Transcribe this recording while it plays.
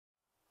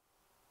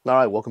All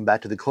right, welcome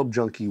back to the Club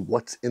Junkie.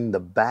 What's in the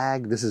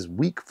bag? This is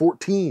week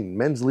 14,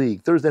 men's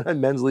league, Thursday night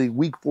men's league,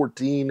 week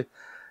 14.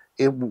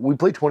 We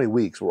played 20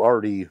 weeks. We're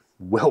already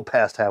well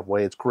past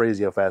halfway. It's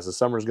crazy how fast the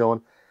summer's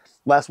going.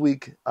 Last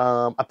week,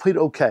 I played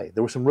okay.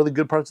 There were some really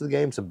good parts of the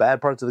game, some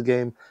bad parts of the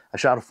game. I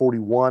shot a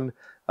 41,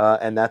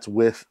 and that's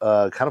with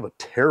kind of a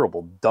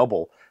terrible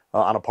double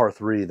on a par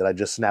 3 that I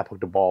just snap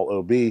hooked a ball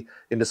OB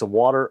into some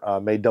water,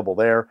 made double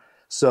there.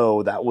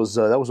 So that was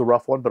a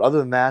rough one. But other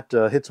than that,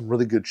 hit some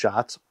really good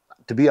shots.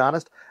 To be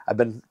honest, I've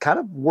been kind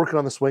of working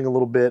on the swing a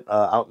little bit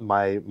out in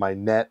my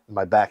net,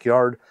 my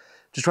backyard,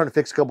 just trying to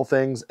fix a couple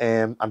things,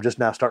 and I'm just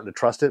now starting to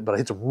trust it. But I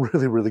hit some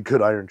really, really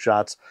good iron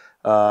shots.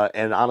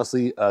 And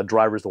honestly,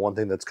 driver is the one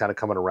thing that's kind of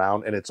coming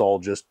around, and it's all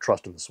just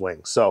trusting the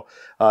swing. So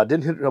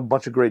didn't hit a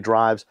bunch of great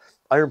drives.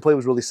 Iron play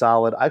was really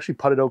solid. I actually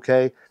putted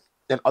okay.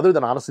 And other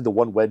than honestly the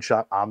one wedge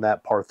shot on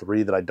that par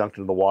 3 that I dunked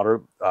into the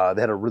water,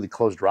 they had a really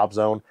close drop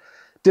zone.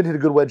 Didn't hit a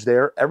good wedge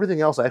there. Everything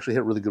else, I actually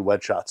hit really good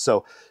wedge shots.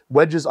 So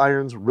wedges,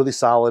 irons, really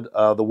solid.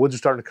 The woods are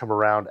starting to come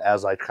around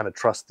as I kind of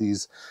trust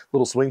these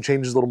little swing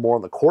changes a little more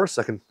on the course.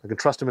 I can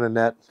trust them in a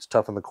net. It's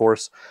tough on the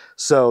course.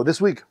 So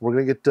this week, we're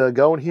going to get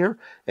going here.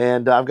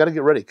 And I've got to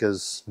get ready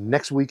because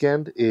next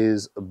weekend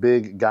is a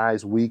big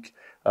guys week.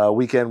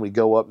 Weekend, we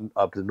go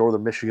up to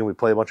northern Michigan. We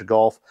play a bunch of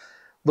golf.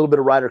 A little bit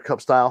of Ryder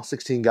Cup style,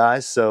 16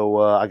 guys,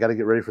 so I got to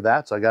get ready for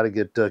that. So I got to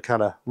get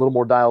kind of a little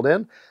more dialed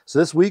in. So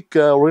this week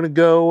we're going to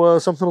go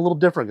something a little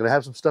different. Going to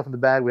have some stuff in the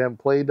bag we haven't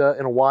played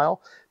in a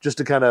while, just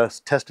to kind of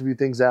test a few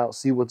things out,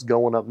 see what's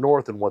going up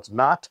north and what's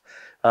not.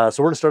 So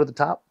we're going to start at the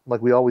top,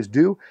 like we always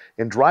do.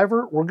 In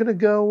driver, we're going to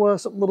go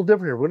something a little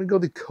different here. We're going to go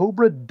the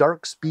Cobra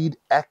Dark Speed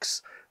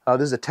X.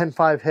 This is a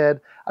 10.5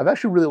 head. I've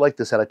actually really liked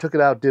this head. I took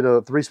it out, did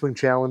a 3-swing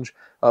challenge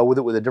with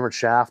it with a different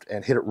shaft,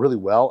 and hit it really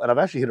well. And I've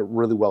actually hit it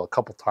really well a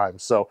couple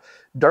times. So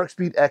Dark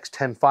Speed X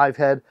 10.5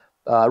 head.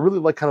 I really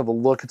like kind of the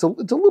look. It's a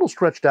little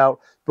stretched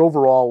out, but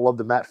overall, love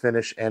the matte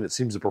finish, and it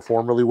seems to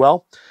perform really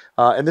well.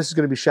 And this is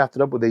going to be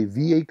shafted up with a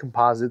V8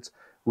 Composites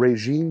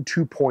Regime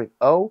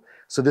 2.0.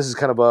 So this is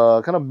kind of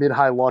a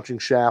mid-high launching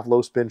shaft,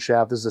 low spin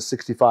shaft. This is a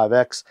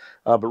 65X,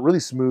 but really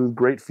smooth,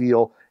 great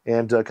feel,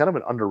 and kind of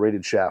an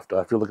underrated shaft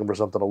if you're looking for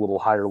something a little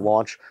higher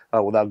launch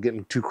without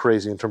getting too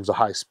crazy in terms of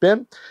high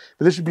spin.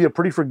 But this should be a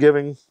pretty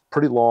forgiving,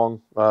 pretty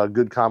long,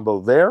 good combo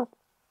there.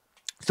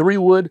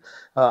 3-wood,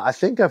 I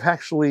think I've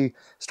actually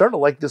started to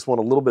like this one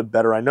a little bit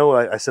better. I know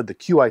I said the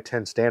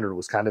QI10 standard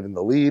was kind of in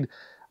the lead.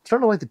 I'm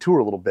starting to like the Tour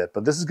a little bit,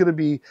 but this is going to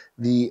be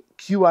the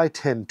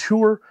QI10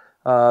 Tour.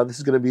 This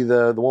is going to be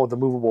the one with the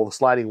movable, the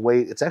sliding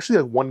weight. It's actually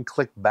a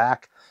one-click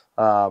back,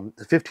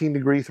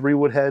 15-degree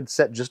 3-wood head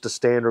set just a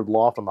standard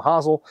loft on the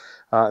hosel.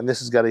 And this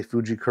has got a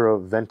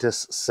Fujikura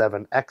Ventus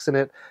 7X in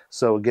it.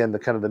 So again, the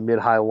kind of the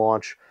mid-high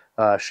launch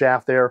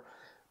shaft there.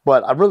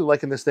 But I'm really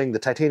liking this thing. The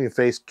titanium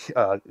face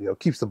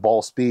keeps the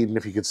ball speed. And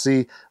if you can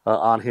see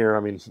on here, I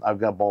mean, I've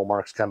got ball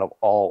marks kind of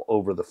all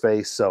over the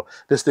face. So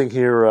this thing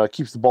here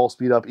keeps the ball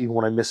speed up even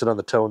when I miss it on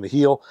the toe and the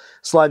heel.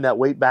 Sliding that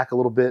weight back a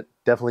little bit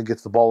definitely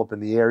gets the ball up in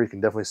the air. You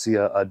can definitely see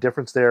a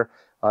difference there.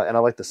 And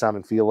I like the sound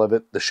and feel of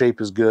it. The shape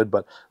is good,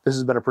 but this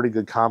has been a pretty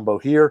good combo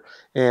here.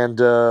 And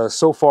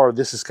so far,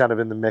 this is kind of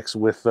in the mix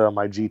with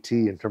my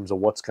GT in terms of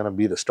what's going to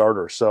be the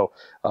starter. So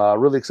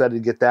really excited to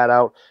get that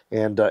out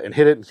and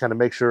hit it and kind of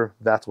make sure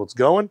that's what's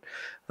going.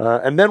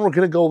 And then we're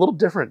going to go a little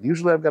different.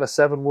 Usually I've got a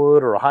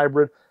 7-wood or a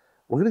hybrid.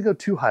 We're going to go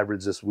 2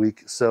 hybrids this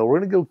week. So we're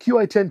going to go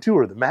QI10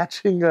 Tour, the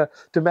matching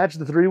to match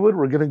the 3-wood.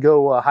 We're going to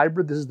go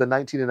hybrid. This is the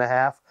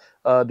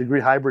 19.5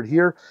 degree hybrid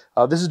here.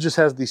 This just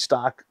has the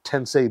stock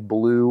Tensei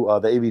Blue,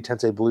 the AV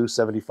Tensei Blue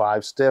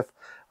 75 stiff.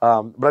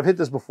 But I've hit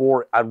this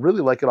before. I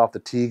really like it off the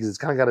tee because it's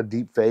kind of got a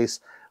deep face,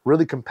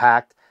 really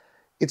compact.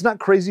 It's not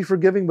crazy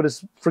forgiving, but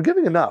it's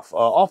forgiving enough.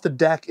 Off the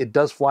deck, it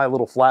does fly a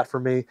little flat for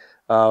me,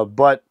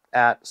 but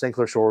at St.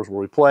 Clair Shores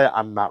where we play,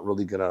 I'm not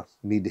really going to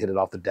need to hit it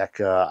off the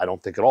deck, I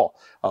don't think at all.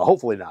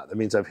 Hopefully not. That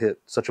means I've hit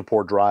such a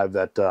poor drive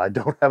that I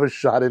don't have a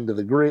shot into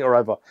the green, or I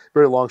have a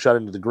very long shot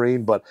into the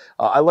green, but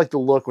I like the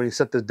look when you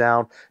set this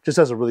down. Just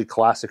has a really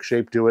classic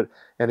shape to it.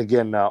 And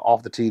again,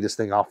 off the tee, this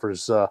thing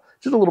offers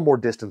just a little more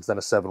distance than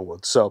a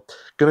 7-wood. So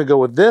going to go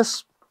with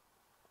this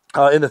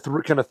in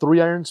the kind of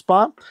 3-iron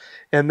spot.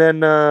 And then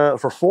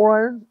for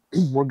 4-iron,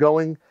 we're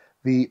going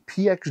the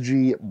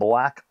PXG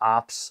Black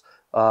Ops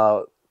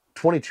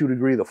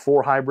 22-degree, the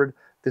 4 hybrid.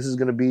 This is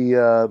going to be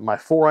my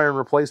 4-iron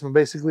replacement,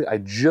 basically. I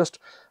just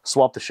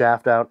swapped the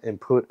shaft out and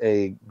put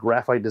a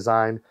Graphite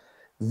Design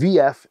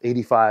VF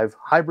 85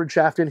 hybrid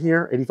shaft in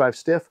here, 85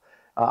 stiff.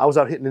 I was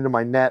out hitting into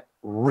my net,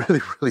 really,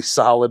 really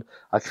solid.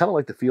 I kind of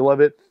like the feel of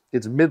it.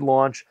 It's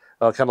mid-launch,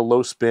 kind of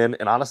low spin,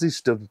 and honestly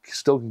still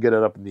can get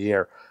it up in the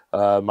air.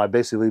 My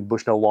basically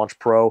Bushnell Launch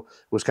Pro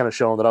was kind of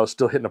showing that I was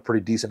still hitting a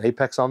pretty decent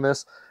apex on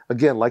this.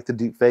 Again, like the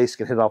deep face,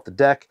 can hit it off the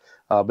deck,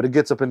 but it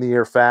gets up in the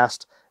air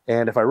fast.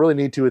 And if I really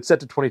need to, it's set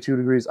to 22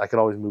 degrees. I could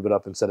always move it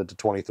up and set it to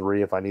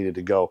 23 if I needed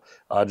to go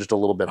just a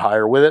little bit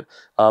higher with it.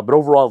 But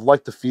overall, I've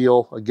liked the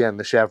feel. Again,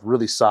 the shaft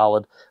really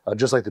solid,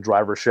 just like the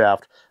driver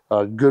shaft.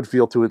 Good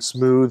feel to it,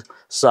 smooth,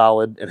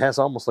 solid, and has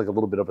almost like a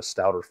little bit of a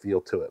stouter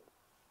feel to it.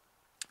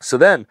 So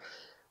then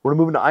We're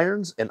moving to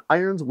irons, and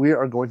irons we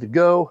are going to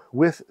go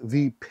with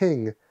the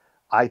Ping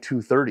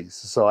I230s.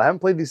 So I haven't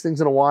played these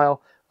things in a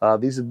while.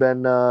 These have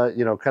been,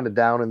 kind of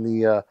down in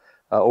the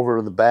over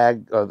in the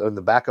bag, in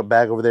the backup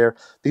bag over there.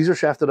 These are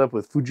shafted up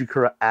with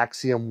Fujikura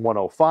Axiom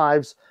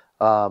 105s.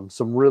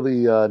 Some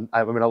really,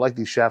 I like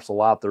these shafts a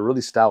lot. They're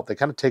really stout. They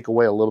kind of take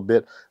away a little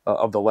bit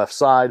of the left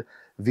side.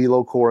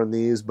 Velo core in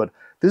these, but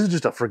this is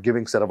just a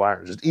forgiving set of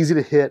irons. Just easy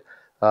to hit.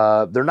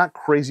 They're not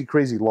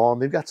crazy long.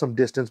 They've got some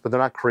distance, but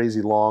they're not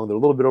crazy long. They're a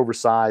little bit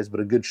oversized, but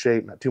a good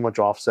shape, not too much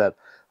offset.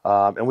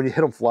 And when you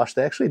hit them flush,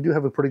 they actually do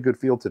have a pretty good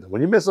feel to them.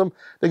 When you miss them,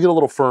 they get a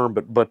little firm,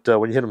 but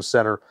when you hit them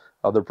center,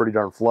 they're pretty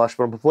darn flush.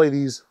 But I'm going to play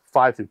these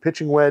 5 through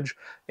pitching wedge.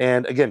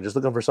 And again, just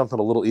looking for something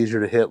a little easier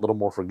to hit, a little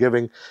more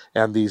forgiving.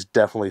 And these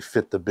definitely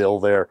fit the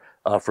bill there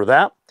for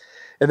that.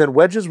 And then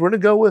wedges, we're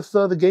going to go with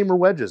the Gamer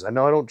wedges. I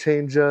know I don't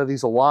change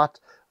these a lot.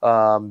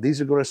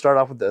 These are going to start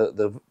off with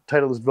the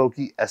Titleist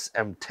Vokey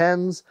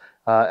SM10s,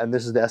 and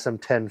this is the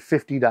SM10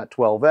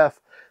 50.12F,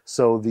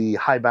 so the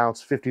high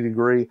bounce 50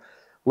 degree.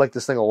 Like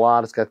this thing a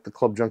lot. It's got the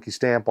Club Junkie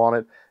stamp on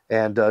it,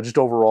 and just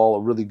overall a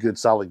really good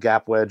solid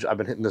gap wedge. I've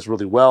been hitting this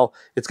really well.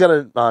 It's got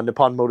a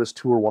Nippon Modus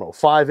Tour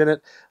 105 in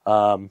it.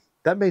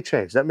 That may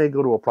change. That may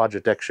go to a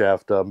Project X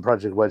shaft,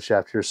 Project Wedge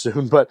shaft here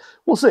soon, but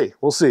we'll see.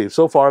 We'll see.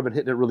 So far, I've been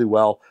hitting it really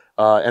well,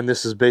 and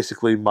this is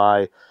basically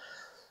my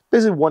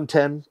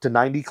 110 to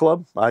 90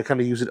 club. I kind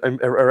of use it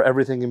or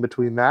everything in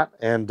between that,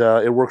 and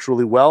it works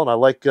really well. And I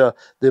like the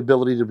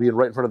ability to be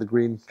right in front of the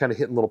green, kind of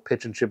hitting little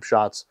pitch and chip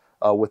shots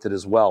with it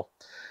as well.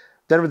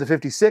 Then with the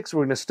 56,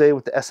 we're going to stay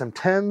with the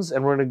SM10s,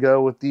 and we're going to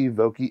go with the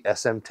Vokey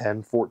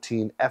SM10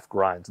 14F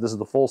grinds. This is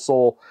the full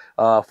sole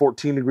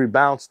 14 degree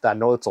bounce. I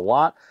know it's a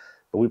lot,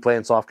 but we play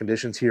in soft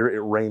conditions here. It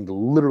rained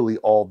literally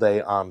all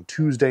day on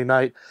Tuesday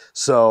night,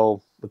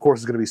 so the course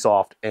is going to be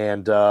soft,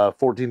 and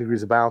 14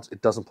 degrees of bounce.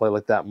 It doesn't play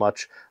like that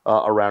much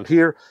around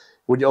here.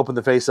 When you open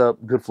the face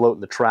up, good float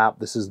in the trap.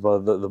 This is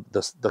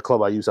the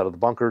club I use out of the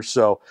bunkers,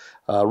 so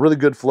really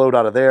good float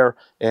out of there,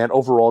 and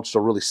overall just a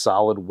really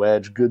solid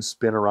wedge, good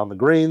spin around the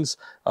greens.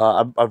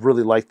 I've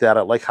really liked that.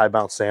 I like high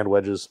bounce sand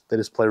wedges. They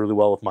just play really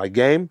well with my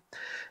game.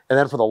 And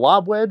then for the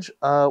lob wedge,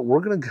 we're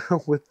going to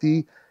go with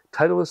the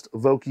Titleist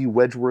Vokey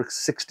Wedgeworks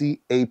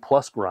 60 A+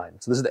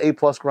 grind. So this is the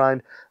A+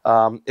 grind.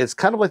 It's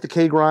kind of like the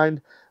K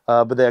grind,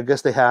 but I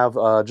guess they have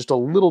just a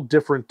little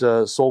different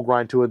sole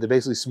grind to it. They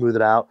basically smooth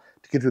it out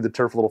to get through the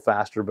turf a little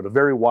faster, but a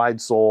very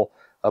wide sole,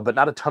 but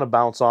not a ton of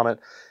bounce on it.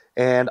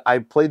 And I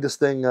played this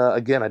thing,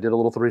 again, I did a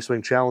little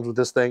 3-swing challenge with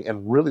this thing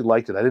and really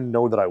liked it. I didn't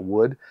know that I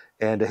would,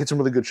 and it hit some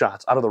really good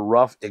shots. Out of the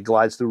rough, it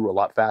glides through a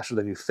lot faster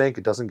than you think.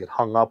 It doesn't get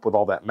hung up with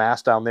all that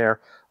mass down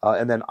there.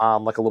 And then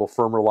on like a little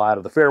firmer lie out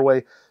of the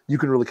fairway, you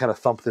can really kind of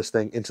thump this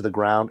thing into the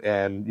ground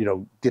and,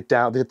 get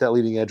that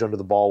leading edge under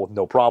the ball with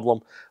no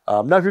problem.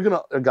 Now, if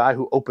you're a guy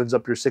who opens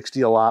up your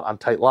 60 a lot on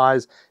tight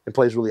lies and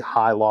plays really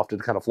high lofted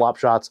kind of flop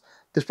shots,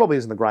 this probably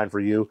isn't the grind for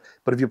you.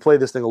 But if you play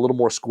this thing a little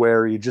more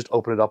square, you just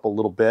open it up a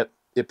little bit,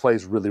 it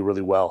plays really,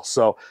 really well.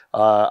 So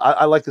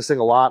I like this thing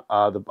a lot.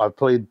 I've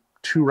played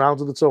 2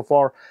 rounds with it so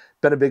far.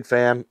 Been a big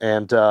fan,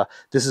 and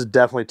this is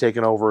definitely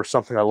taken over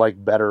something I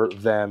like better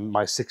than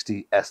my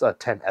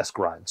 10S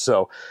grind.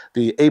 So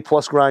the A+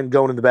 grind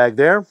going in the bag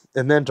there.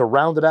 And then to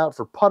round it out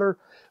for putter,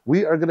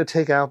 we are going to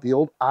take out the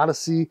old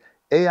Odyssey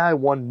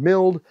AI1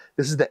 milled.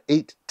 This is the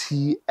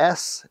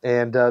 8TS,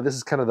 and this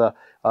is kind of the,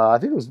 I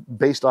think it was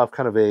based off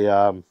kind of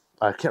a,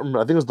 I can't remember,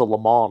 I think it was the Le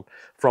Mans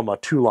from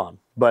Toulon,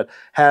 but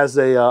has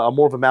a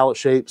more of a mallet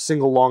shape,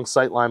 single long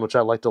sight line, which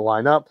I like to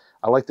line up.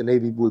 I like the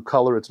navy blue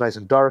color. It's nice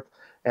and dark.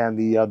 And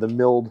the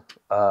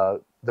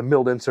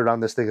milled insert on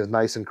this thing is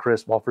nice and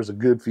crisp, offers a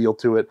good feel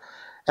to it.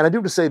 And I do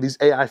have to say, these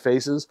AI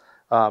faces,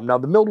 now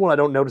the milled one I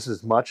don't notice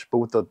as much, but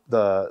with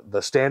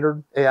the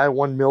standard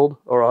AI1 milled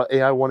or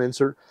AI1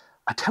 insert,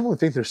 I definitely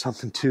think there's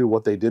something to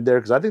what they did there,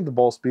 because I think the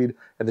ball speed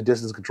and the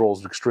distance control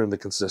is extremely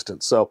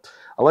consistent. So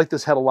I like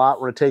this head a lot.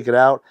 We're going to take it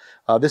out.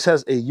 This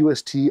has a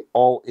UST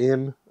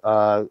all-in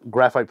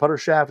graphite putter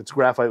shaft. It's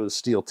graphite with a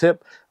steel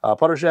tip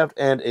putter shaft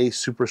and a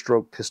Super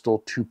Stroke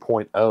Pistol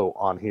 2.0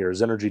 on here,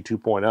 Zenergy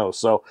 2.0.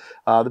 So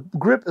the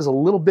grip is a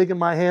little big in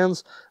my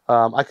hands.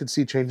 I could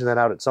see changing that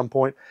out at some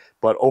point,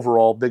 but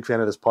overall, big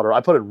fan of this putter.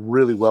 I putted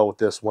really well with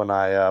this when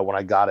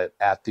I got it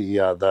at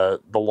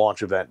the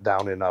launch event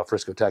down in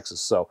Frisco,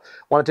 Texas. So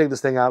want to take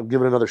this thing out,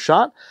 give it another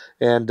shot,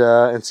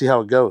 and see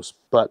how it goes.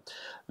 But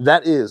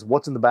that is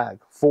what's in the bag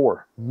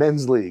for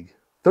Men's League.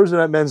 Thursday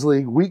Night Men's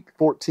League, Week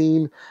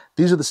 14.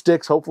 These are the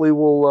sticks. Hopefully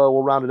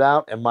we'll round it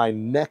out. And my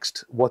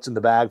next what's in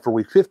the bag for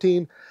Week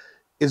 15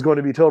 is going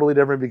to be totally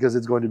different, because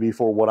it's going to be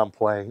for what I'm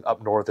playing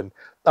up north. And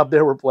up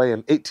there we're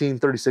playing 18,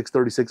 36,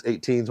 36,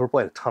 18s. We're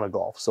playing a ton of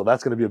golf. So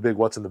that's going to be a big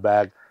what's in the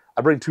bag.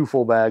 I bring 2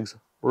 full bags.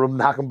 We're going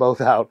to knock them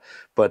both out.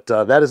 But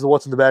that is the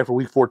what's in the bag for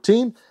Week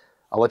 14.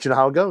 I'll let you know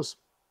how it goes.